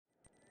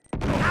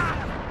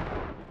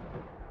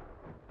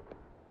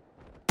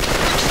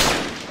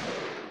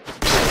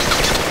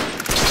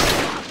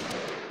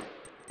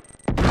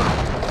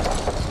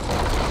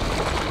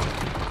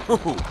Ooh,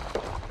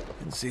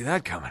 didn't see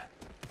that coming.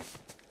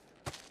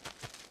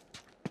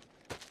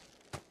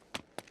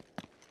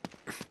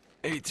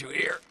 A2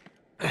 here.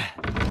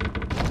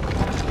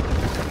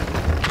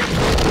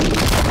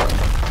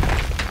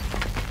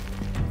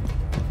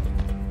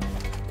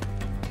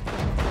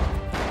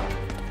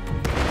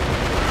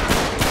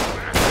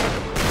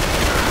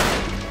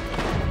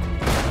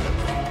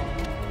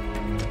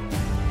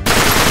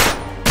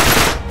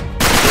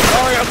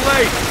 Sorry I'm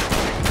late.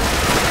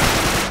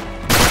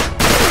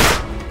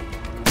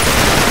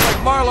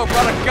 Like Marlowe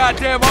brought a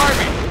goddamn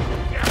army.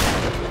 Yeah,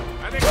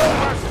 I think the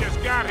bus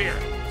just got here.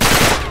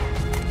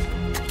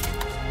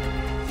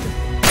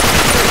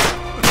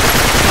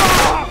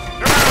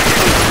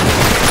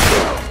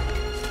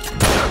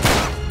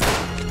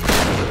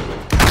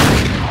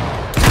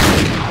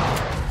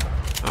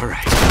 All right.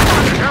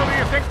 How the hell do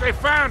you think they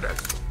found us?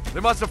 They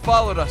must have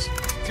followed us.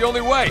 It's the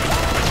only way.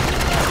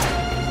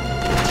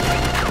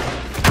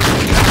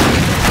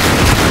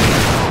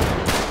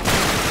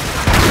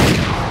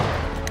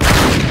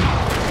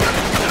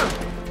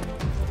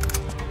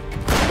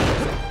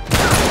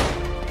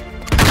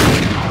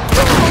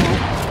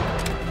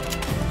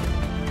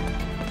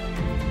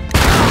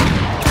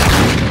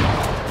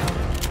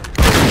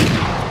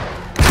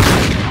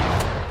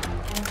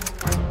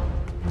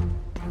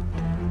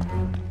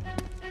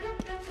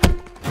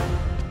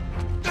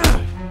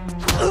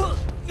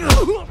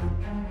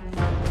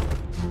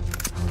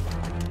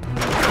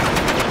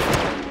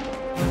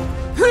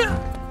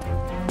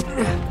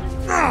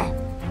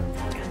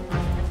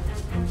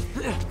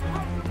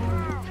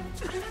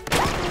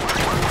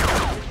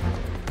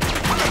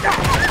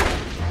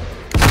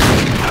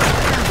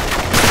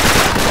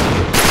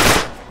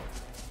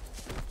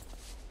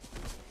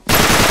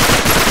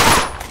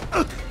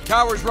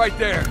 Tower's right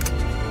there.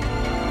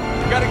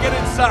 We gotta get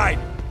inside.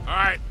 All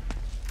right.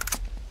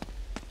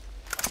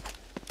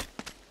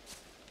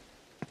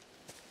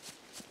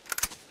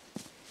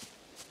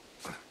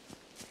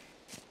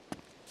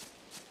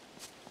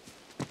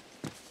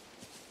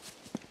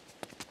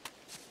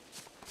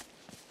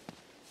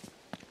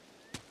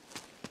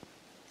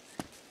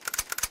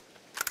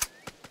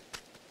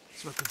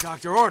 That's what the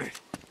doctor ordered.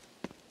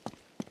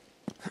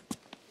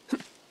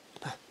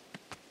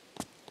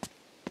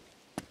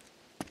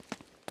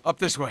 Up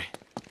this way.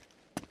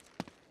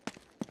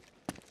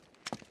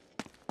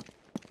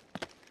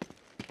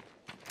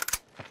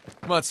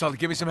 Come on, Sully,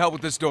 give me some help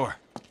with this door.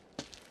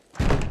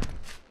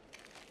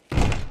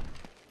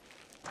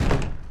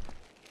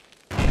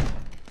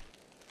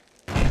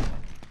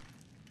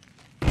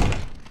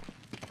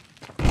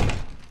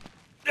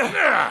 All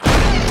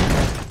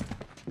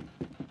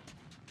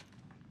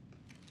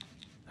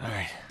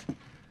right.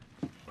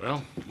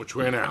 Well, which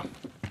way now?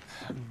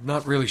 I'm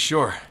not really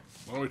sure.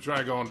 Why don't we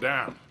try going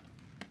down?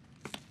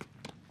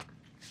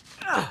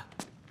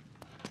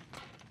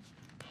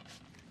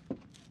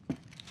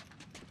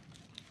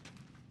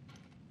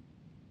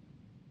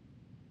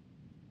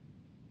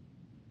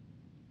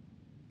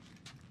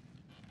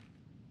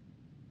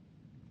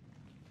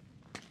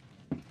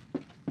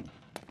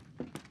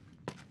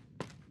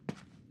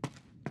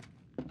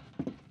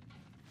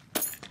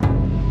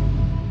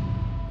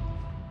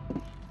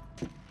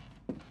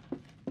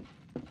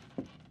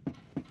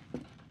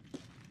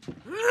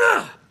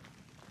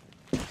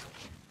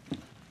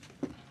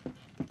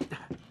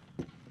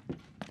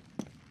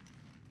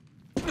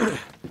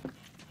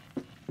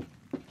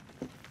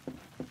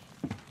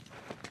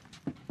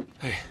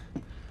 Hey,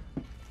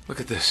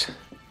 look at this.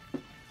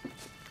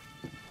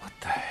 What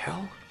the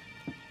hell?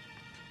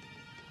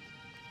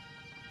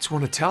 It's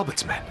one of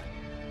Talbot's men.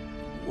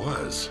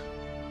 Was.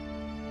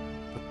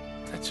 But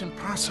that's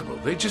impossible.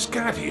 They just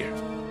got here.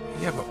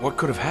 Yeah, but what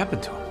could have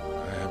happened to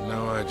him? I have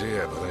no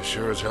idea, but I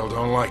sure as hell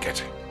don't like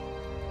it.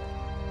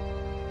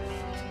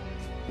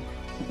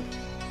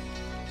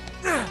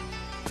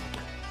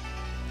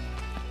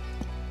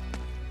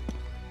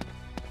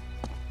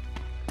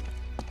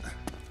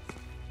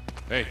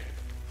 Hey,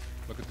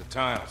 look at the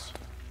tiles.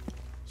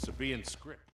 Sabaean script.